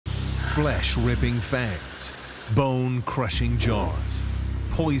flesh-ripping fangs, bone-crushing jaws,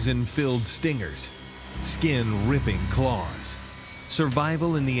 poison-filled stingers, skin-ripping claws.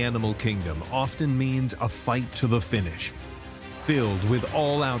 Survival in the animal kingdom often means a fight to the finish, filled with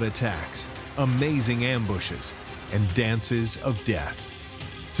all-out attacks, amazing ambushes, and dances of death.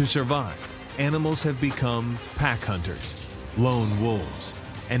 To survive, animals have become pack hunters, lone wolves,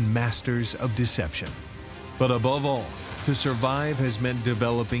 and masters of deception. But above all, to survive has meant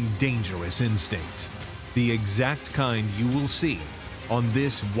developing dangerous instincts, the exact kind you will see on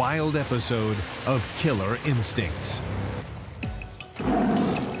this wild episode of Killer Instincts.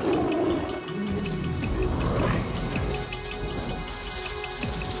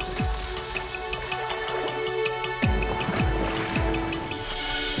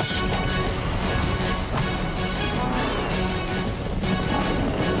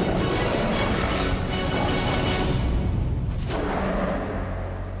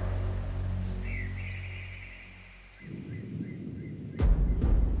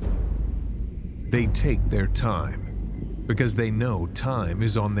 They take their time because they know time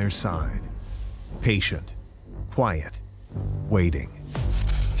is on their side. Patient, quiet, waiting.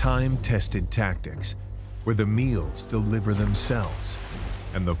 Time-tested tactics where the meals deliver themselves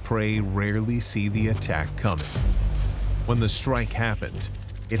and the prey rarely see the attack coming. When the strike happens,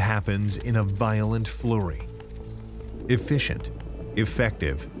 it happens in a violent flurry. Efficient,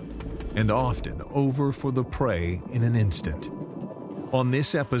 effective, and often over for the prey in an instant. On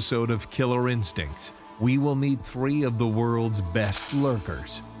this episode of Killer Instincts, we will meet 3 of the world's best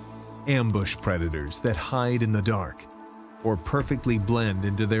lurkers, ambush predators that hide in the dark, or perfectly blend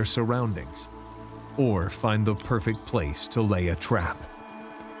into their surroundings, or find the perfect place to lay a trap.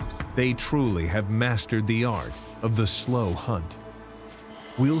 They truly have mastered the art of the slow hunt.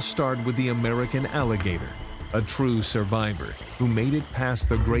 We'll start with the American alligator, a true survivor who made it past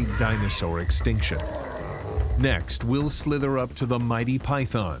the great dinosaur extinction. Next, we'll slither up to the mighty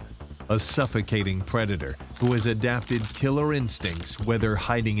python, a suffocating predator who has adapted killer instincts whether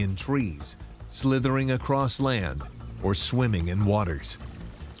hiding in trees, slithering across land, or swimming in waters.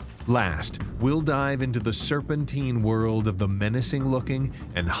 Last, we'll dive into the serpentine world of the menacing-looking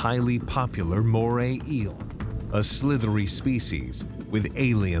and highly popular moray eel, a slithery species with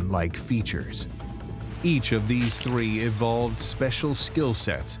alien-like features. Each of these 3 evolved special skill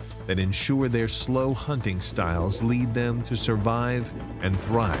sets that ensure their slow hunting styles lead them to survive and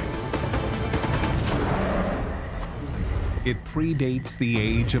thrive. It predates the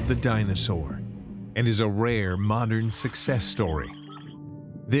age of the dinosaur and is a rare modern success story.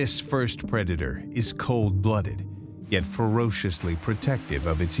 This first predator is cold-blooded, yet ferociously protective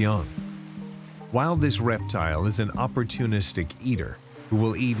of its young. While this reptile is an opportunistic eater who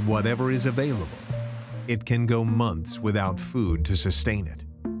will eat whatever is available, it can go months without food to sustain it.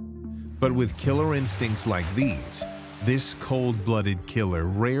 But with killer instincts like these, this cold-blooded killer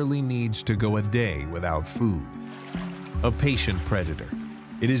rarely needs to go a day without food. A patient predator,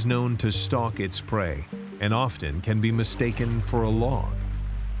 it is known to stalk its prey and often can be mistaken for a log.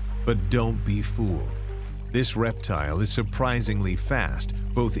 But don't be fooled. This reptile is surprisingly fast,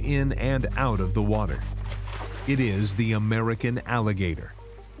 both in and out of the water. It is the American alligator.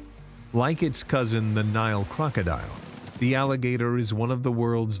 Like its cousin, the Nile crocodile, the alligator is one of the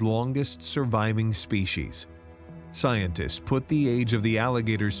world's longest surviving species. Scientists put the age of the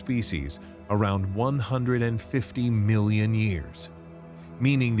alligator species around 150 million years,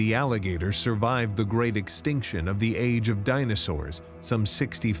 meaning the alligator survived the great extinction of the age of dinosaurs some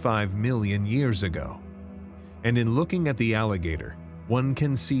 65 million years ago. And in looking at the alligator, one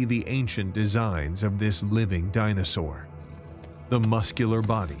can see the ancient designs of this living dinosaur. The muscular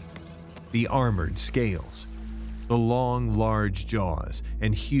body, the armored scales, the long, large jaws,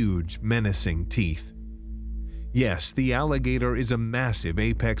 and huge, menacing teeth. Yes, the alligator is a massive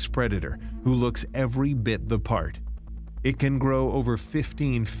apex predator who looks every bit the part. It can grow over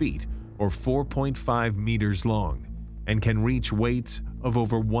 15 feet or 4.5 meters long and can reach weights of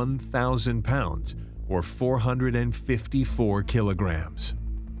over 1,000 pounds or 454 kilograms.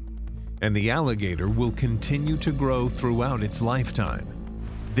 And the alligator will continue to grow throughout its lifetime.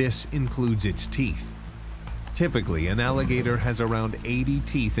 This includes its teeth. Typically, an alligator has around 80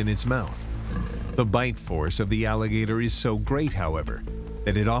 teeth in its mouth. The bite force of the alligator is so great, however,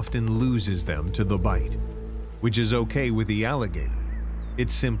 that it often loses them to the bite, which is okay with the alligator.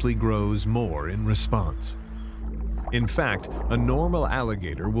 It simply grows more in response. In fact, a normal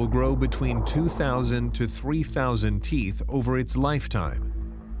alligator will grow between 2,000 to 3,000 teeth over its lifetime.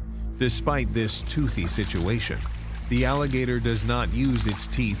 Despite this toothy situation, the alligator does not use its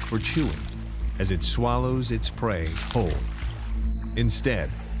teeth for chewing, as it swallows its prey whole. Instead,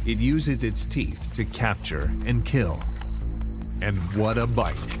 it uses its teeth to capture and kill. And what a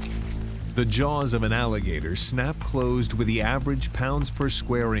bite! The jaws of an alligator snap closed with the average pounds per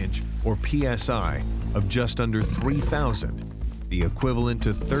square inch, or PSI, of just under 3,000, the equivalent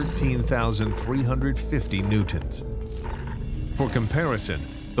to 13,350 newtons. For comparison,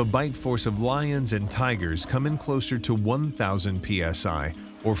 the bite force of lions and tigers come in closer to 1,000 PSI,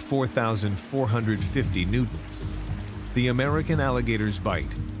 or 4,450 newtons. The American alligator's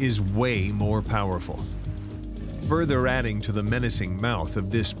bite is way more powerful. Further adding to the menacing mouth of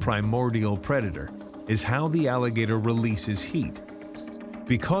this primordial predator is how the alligator releases heat.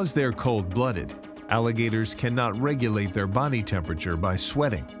 Because they're cold-blooded, alligators cannot regulate their body temperature by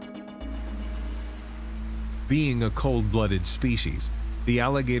sweating. Being a cold-blooded species, the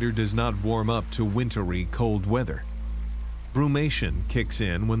alligator does not warm up to wintry cold weather. Brumation kicks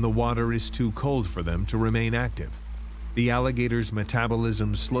in when the water is too cold for them to remain active. The alligator's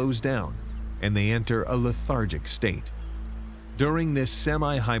metabolism slows down, and they enter a lethargic state. During this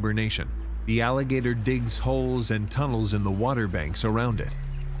semi-hibernation, the alligator digs holes and tunnels in the water banks around it.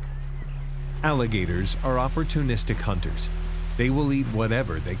 Alligators are opportunistic hunters. They will eat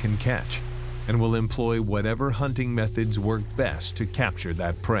whatever they can catch, and will employ whatever hunting methods work best to capture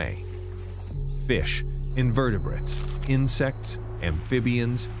that prey. Fish, invertebrates, insects,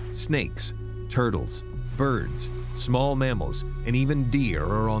 amphibians, snakes, turtles, birds, small mammals, and even deer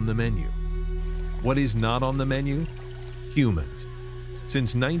are on the menu. What is not on the menu? Humans.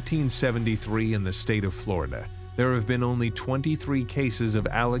 Since 1973 in the state of Florida, there have been only 23 cases of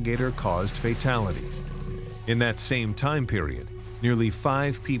alligator-caused fatalities. In that same time period, nearly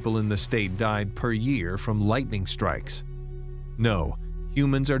 5 people in the state died per year from lightning strikes. No,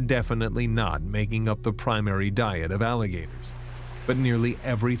 humans are definitely not making up the primary diet of alligators, but nearly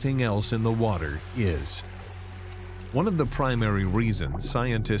everything else in the water is. One of the primary reasons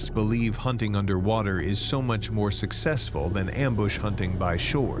scientists believe hunting underwater is so much more successful than ambush hunting by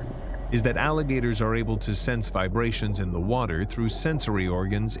shore is that alligators are able to sense vibrations in the water through sensory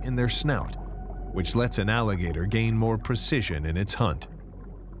organs in their snout, which lets an alligator gain more precision in its hunt.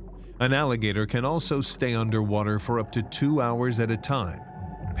 An alligator can also stay underwater for up to 2 hours at a time,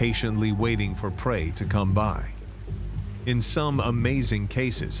 patiently waiting for prey to come by. In some amazing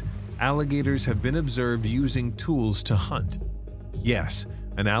cases, alligators have been observed using tools to hunt. Yes,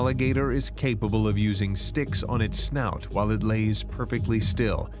 an alligator is capable of using sticks on its snout while it lays perfectly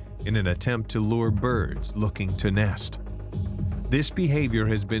still in an attempt to lure birds looking to nest. This behavior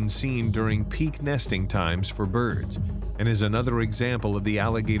has been seen during peak nesting times for birds and is another example of the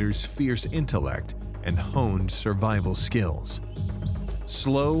alligator's fierce intellect and honed survival skills.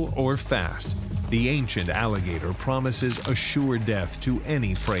 Slow or fast, the ancient alligator promises a sure death to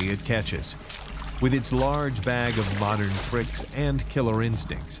any prey it catches. With its large bag of modern tricks and killer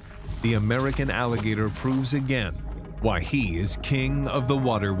instincts, the American alligator proves again why he is king of the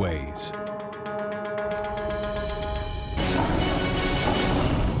waterways.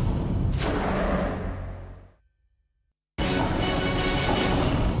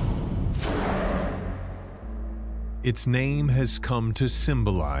 Its name has come to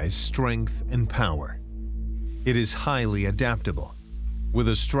symbolize strength and power. It is highly adaptable, with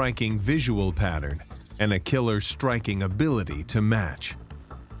a striking visual pattern and a killer striking ability to match.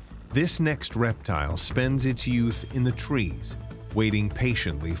 This next reptile spends its youth in the trees, waiting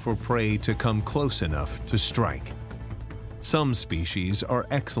patiently for prey to come close enough to strike. Some species are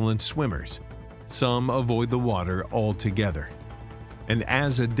excellent swimmers, some avoid the water altogether. And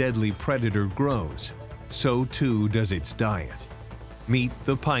as a deadly predator grows, so too does its diet. Meet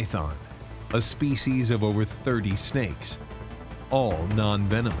the python, a species of over 30 snakes, all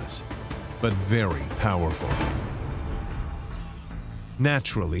non-venomous, but very powerful.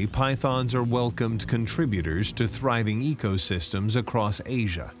 Naturally, pythons are welcomed contributors to thriving ecosystems across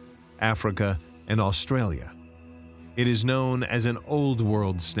Asia, Africa, and Australia. It is known as an Old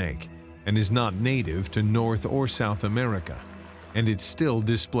World snake and is not native to North or South America, and it still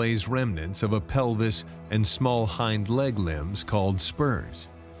displays remnants of a pelvis and small hind leg limbs called spurs.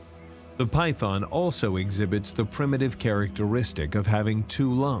 The python also exhibits the primitive characteristic of having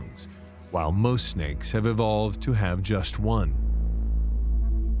 2 lungs, while most snakes have evolved to have just 1.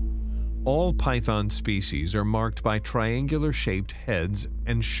 All python species are marked by triangular-shaped heads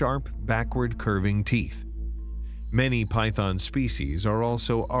and sharp, backward curving teeth. Many python species are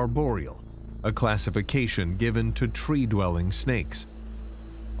also arboreal, a classification given to tree-dwelling snakes.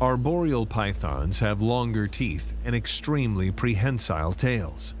 Arboreal pythons have longer teeth and extremely prehensile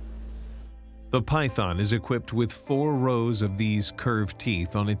tails. The python is equipped with 4 rows of these curved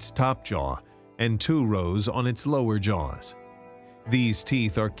teeth on its top jaw and 2 rows on its lower jaws. These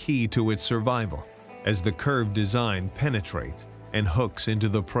teeth are key to its survival, as the curved design penetrates and hooks into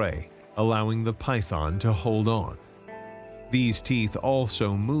the prey, allowing the python to hold on. These teeth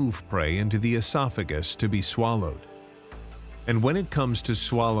also move prey into the esophagus to be swallowed. And when it comes to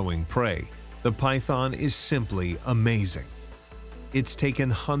swallowing prey, the python is simply amazing. It's taken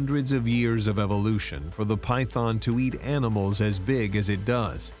hundreds of years of evolution for the python to eat animals as big as it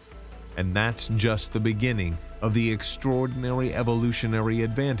does. And that's just the beginning of the extraordinary evolutionary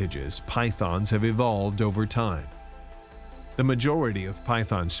advantages pythons have evolved over time. The majority of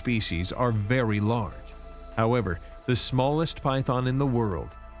python species are very large. However, the smallest python in the world,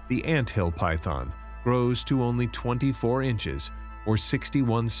 the anthill python, grows to only 24 inches or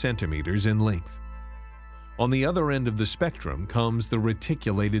 61 centimeters in length. On the other end of the spectrum comes the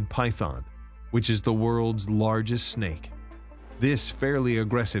reticulated python, which is the world's largest snake. This fairly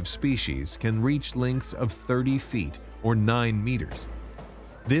aggressive species can reach lengths of 30 feet or 9 meters.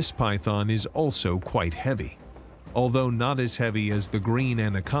 This python is also quite heavy. Although not as heavy as the green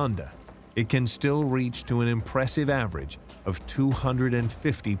anaconda, it can still reach to an impressive average of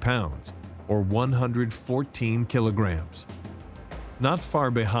 250 pounds or 114 kilograms. Not far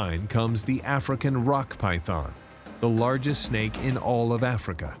behind comes the African rock python, the largest snake in all of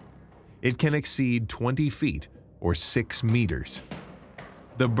Africa. It can exceed 20 feet or 6 meters.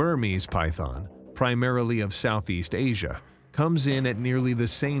 The Burmese python, primarily of Southeast Asia, comes in at nearly the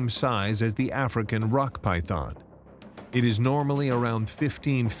same size as the African rock python. It is normally around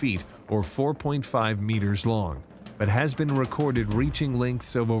 15 feet or 4.5 meters long, but has been recorded reaching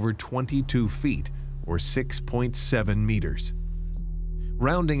lengths of over 22 feet or 6.7 meters.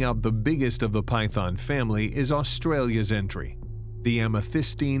 Rounding out the biggest of the python family is Australia's entry, the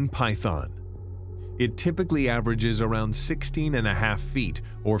amethystine python. It typically averages around 16.5 feet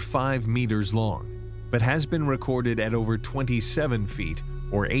or 5 meters long, but has been recorded at over 27 feet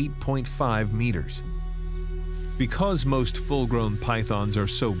or 8.5 meters. Because most full-grown pythons are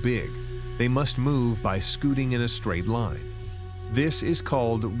so big, they must move by scooting in a straight line. This is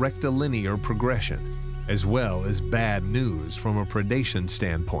called rectilinear progression, as well as bad news from a predation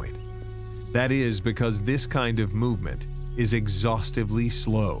standpoint. That is because this kind of movement is exhaustively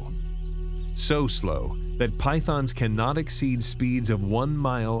slow. So slow that pythons cannot exceed speeds of 1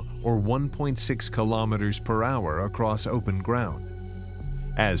 mile or 1.6 kilometers per hour across open ground.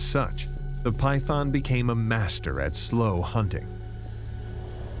 As such, the python became a master at slow hunting.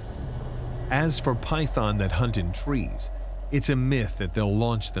 As for python that hunt in trees, it's a myth that they'll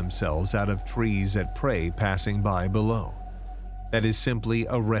launch themselves out of trees at prey passing by below. That is simply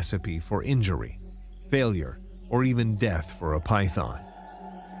a recipe for injury, failure, or even death for a python.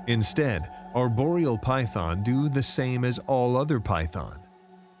 Instead, arboreal python do the same as all other python.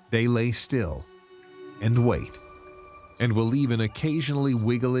 They lay still and wait, and will even occasionally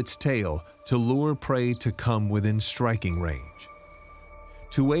wiggle its tail to lure prey to come within striking range.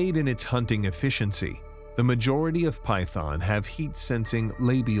 To aid in its hunting efficiency, the majority of python have heat-sensing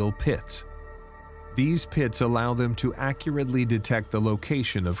labial pits. These pits allow them to accurately detect the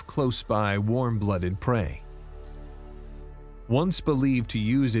location of close-by warm-blooded prey. Once believed to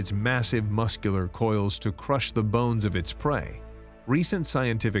use its massive muscular coils to crush the bones of its prey, recent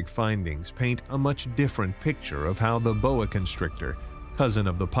scientific findings paint a much different picture of how the boa constrictor, cousin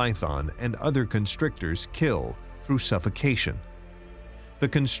of the python, and other constrictors kill through suffocation. The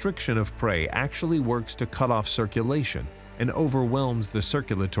constriction of prey actually works to cut off circulation and overwhelms the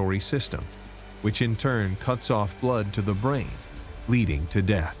circulatory system, which in turn cuts off blood to the brain, leading to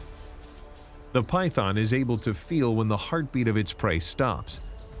death. The python is able to feel when the heartbeat of its prey stops,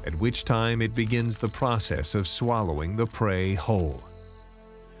 at which time it begins the process of swallowing the prey whole.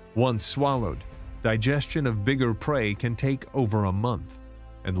 Once swallowed, digestion of bigger prey can take over a month,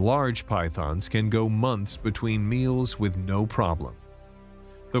 and large pythons can go months between meals with no problem.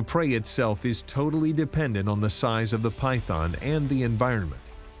 The prey itself is totally dependent on the size of the python and the environment.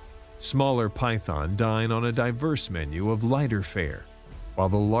 Smaller python dine on a diverse menu of lighter fare, while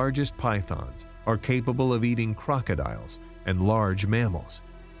the largest pythons are capable of eating crocodiles and large mammals.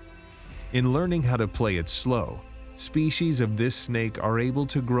 In learning how to play it slow, species of this snake are able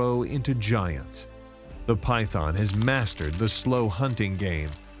to grow into giants. The python has mastered the slow hunting game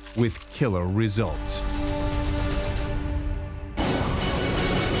with killer results.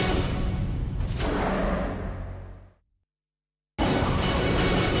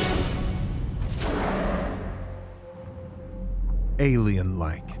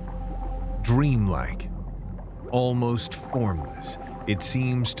 Alien-like, dreamlike, almost formless, it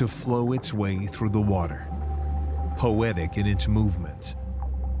seems to flow its way through the water, poetic in its movements,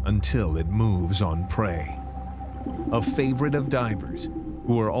 until it moves on prey. a favorite of divers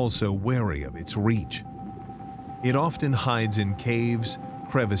who are also wary of its reach. It often hides in caves,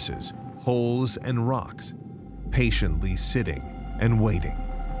 crevices, holes, and rocks, patiently sitting and waiting.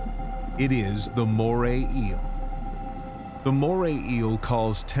 It is the moray eel. The moray eel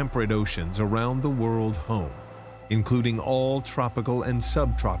calls temperate oceans around the world home, including all tropical and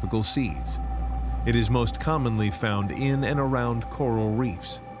subtropical seas. It is most commonly found in and around coral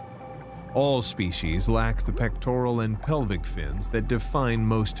reefs. All species lack the pectoral and pelvic fins that define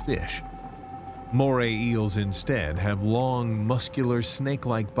most fish. Moray eels instead have long, muscular,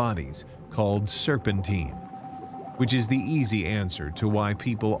 snake-like bodies called serpentine, which is the easy answer to why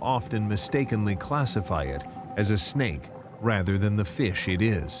people often mistakenly classify it as a snake rather than the fish it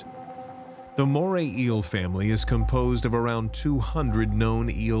is. The moray eel family is composed of around 200 known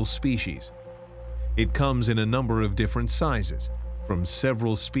eel species. It comes in a number of different sizes, from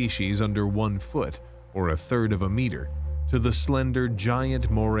several species under 1 foot or 1/3 of a meter to the slender giant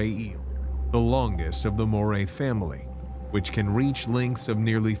moray eel, the longest of the moray family, which can reach lengths of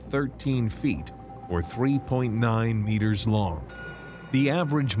nearly 13 feet or 3.9 meters long. The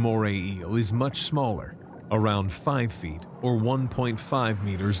average moray eel is much smaller, around 5 feet or 1.5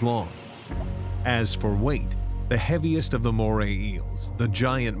 meters long. As for weight, the heaviest of the moray eels, the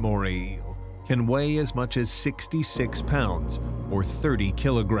giant moray eel, can weigh as much as 66 pounds or 30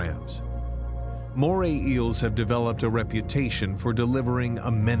 kilograms. Moray eels have developed a reputation for delivering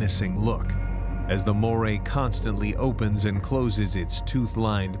a menacing look, as the moray constantly opens and closes its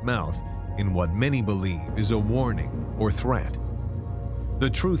tooth-lined mouth in what many believe is a warning or threat. The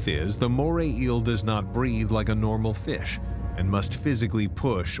truth is, the moray eel does not breathe like a normal fish and must physically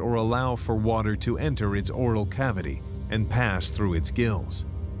push or allow for water to enter its oral cavity and pass through its gills.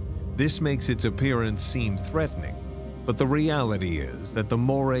 This makes its appearance seem threatening, but the reality is that the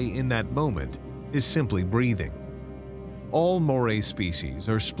moray in that moment is simply breathing. All moray species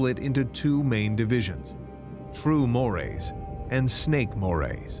are split into 2 main divisions: true morays and snake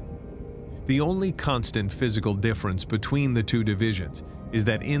morays. The only constant physical difference between the 2 divisions is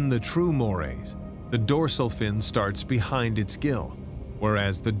that in the true morays, the dorsal fin starts behind its gill,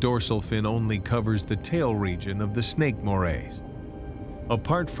 whereas the dorsal fin only covers the tail region of the snake morays.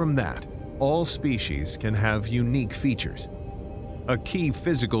 Apart from that, all species can have unique features. A key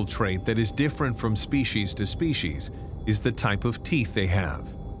physical trait that is different from species to species is the type of teeth they have.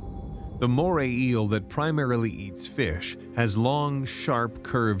 The moray eel that primarily eats fish has long, sharp,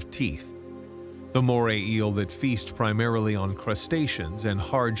 curved teeth. The moray eel that feasts primarily on crustaceans and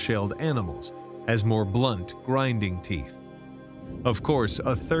hard-shelled animals has more blunt, grinding teeth. Of course,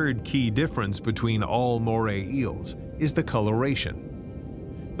 a third key difference between all moray eels is the coloration.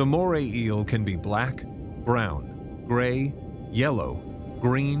 The moray eel can be black, brown, gray, yellow,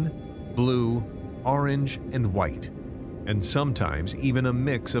 green, blue, orange, and white, and sometimes even a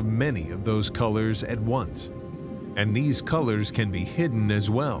mix of many of those colors at once. And these colors can be hidden as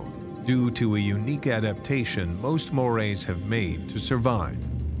well, due to a unique adaptation most morays have made to survive.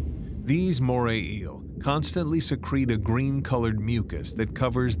 These moray eel constantly secrete a green-colored mucus that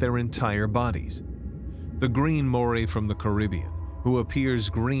covers their entire bodies. The green moray from the Caribbean, who appears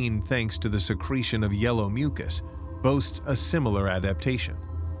green thanks to the secretion of yellow mucus, boasts a similar adaptation.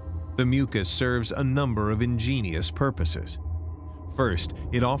 The mucus serves a number of ingenious purposes. First,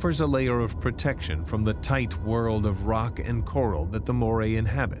 it offers a layer of protection from the tight world of rock and coral that the moray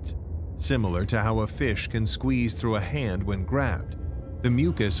inhabits. Similar to how a fish can squeeze through a hand when grabbed, the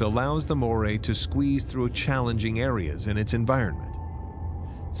mucus allows the moray to squeeze through challenging areas in its environment.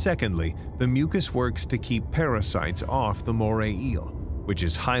 Secondly, the mucus works to keep parasites off the moray eel, which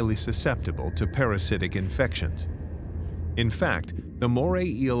is highly susceptible to parasitic infections. In fact, the moray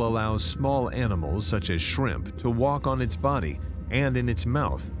eel allows small animals such as shrimp to walk on its body and in its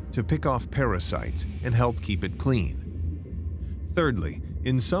mouth to pick off parasites and help keep it clean. Thirdly,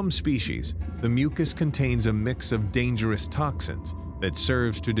 in some species, the mucus contains a mix of dangerous toxins that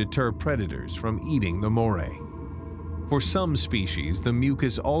serves to deter predators from eating the moray. For some species, the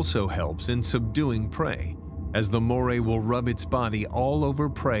mucus also helps in subduing prey, as the moray will rub its body all over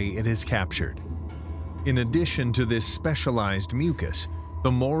prey it has captured. In addition to this specialized mucus,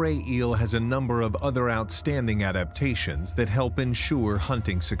 the moray eel has a number of other outstanding adaptations that help ensure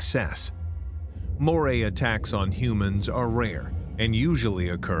hunting success. Moray attacks on humans are rare and usually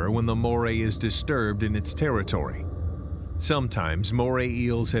occur when the moray is disturbed in its territory. Sometimes moray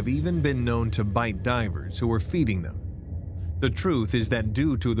eels have even been known to bite divers who are feeding them. The truth is that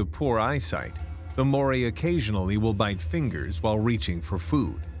due to the poor eyesight, the moray occasionally will bite fingers while reaching for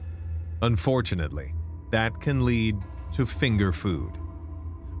food. Unfortunately, that can lead to finger food.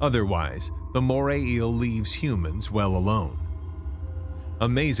 Otherwise, the moray eel leaves humans well alone.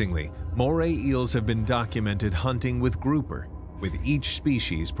 Amazingly, moray eels have been documented hunting with grouper, with each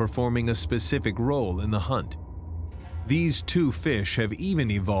species performing a specific role in the hunt. These two fish have even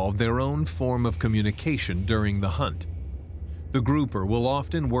evolved their own form of communication during the hunt. The grouper will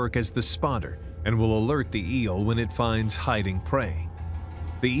often work as the spotter and will alert the eel when it finds hiding prey.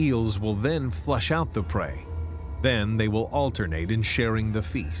 The eels will then flush out the prey. Then they will alternate in sharing the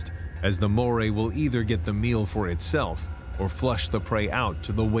feast, as the moray will either get the meal for itself or flush the prey out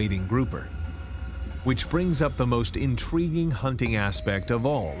to the waiting grouper. Which brings up the most intriguing hunting aspect of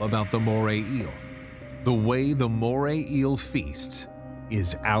all about the moray eel. The way the moray eel feasts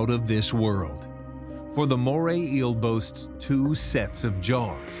is out of this world. For the moray eel boasts two sets of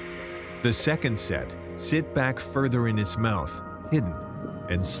jaws. The second set sit back further in its mouth, hidden,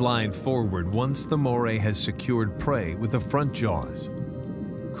 and slide forward once the moray has secured prey with the front jaws.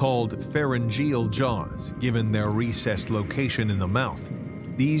 Called pharyngeal jaws, given their recessed location in the mouth,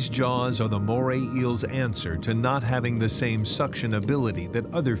 these jaws are the moray eel's answer to not having the same suction ability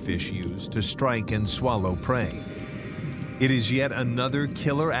that other fish use to strike and swallow prey. It is yet another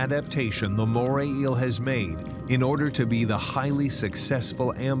killer adaptation the moray eel has made in order to be the highly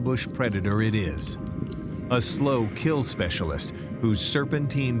successful ambush predator it is. A slow kill specialist whose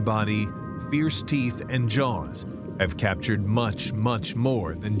serpentine body, fierce teeth, and jaws have captured much, much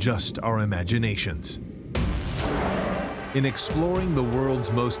more than just our imaginations. In exploring the world's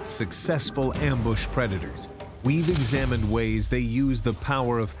most successful ambush predators, we've examined ways they use the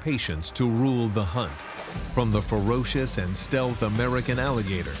power of patience to rule the hunt, from the ferocious and stealth American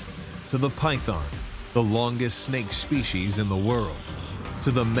alligator, to the python, the longest snake species in the world,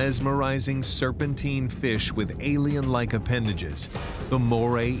 to the mesmerizing serpentine fish with alien-like appendages, the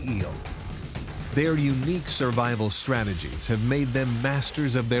moray eel. Their unique survival strategies have made them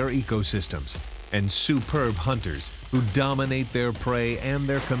masters of their ecosystems and superb hunters who dominate their prey and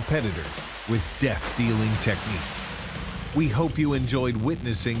their competitors with death-dealing technique. We hope you enjoyed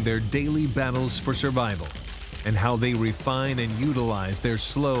witnessing their daily battles for survival and how they refine and utilize their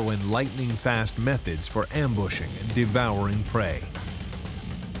slow and lightning-fast methods for ambushing and devouring prey.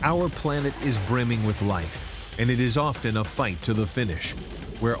 Our planet is brimming with life, and it is often a fight to the finish,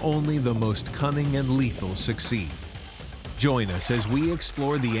 where only the most cunning and lethal succeed. Join us as we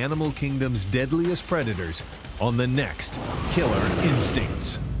explore the animal kingdom's deadliest predators on the next Killer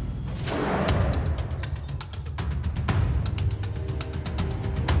Instincts.